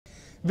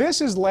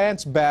This is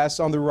Lance Bass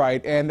on the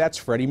right, and that's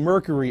Freddie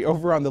Mercury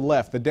over on the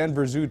left. The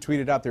Denver Zoo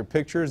tweeted out their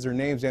pictures, their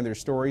names, and their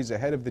stories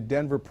ahead of the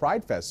Denver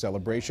Pride Fest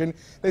celebration.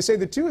 They say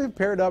the two have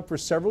paired up for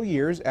several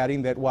years,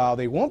 adding that while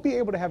they won't be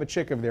able to have a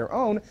chick of their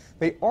own,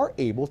 they are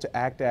able to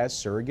act as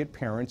surrogate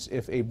parents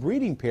if a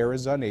breeding pair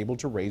is unable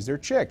to raise their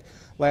chick.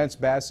 Lance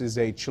Bass is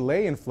a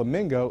Chilean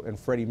flamingo, and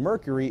Freddie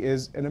Mercury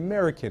is an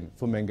American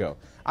flamingo.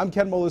 I'm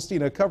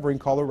Molestina covering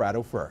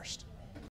Colorado First.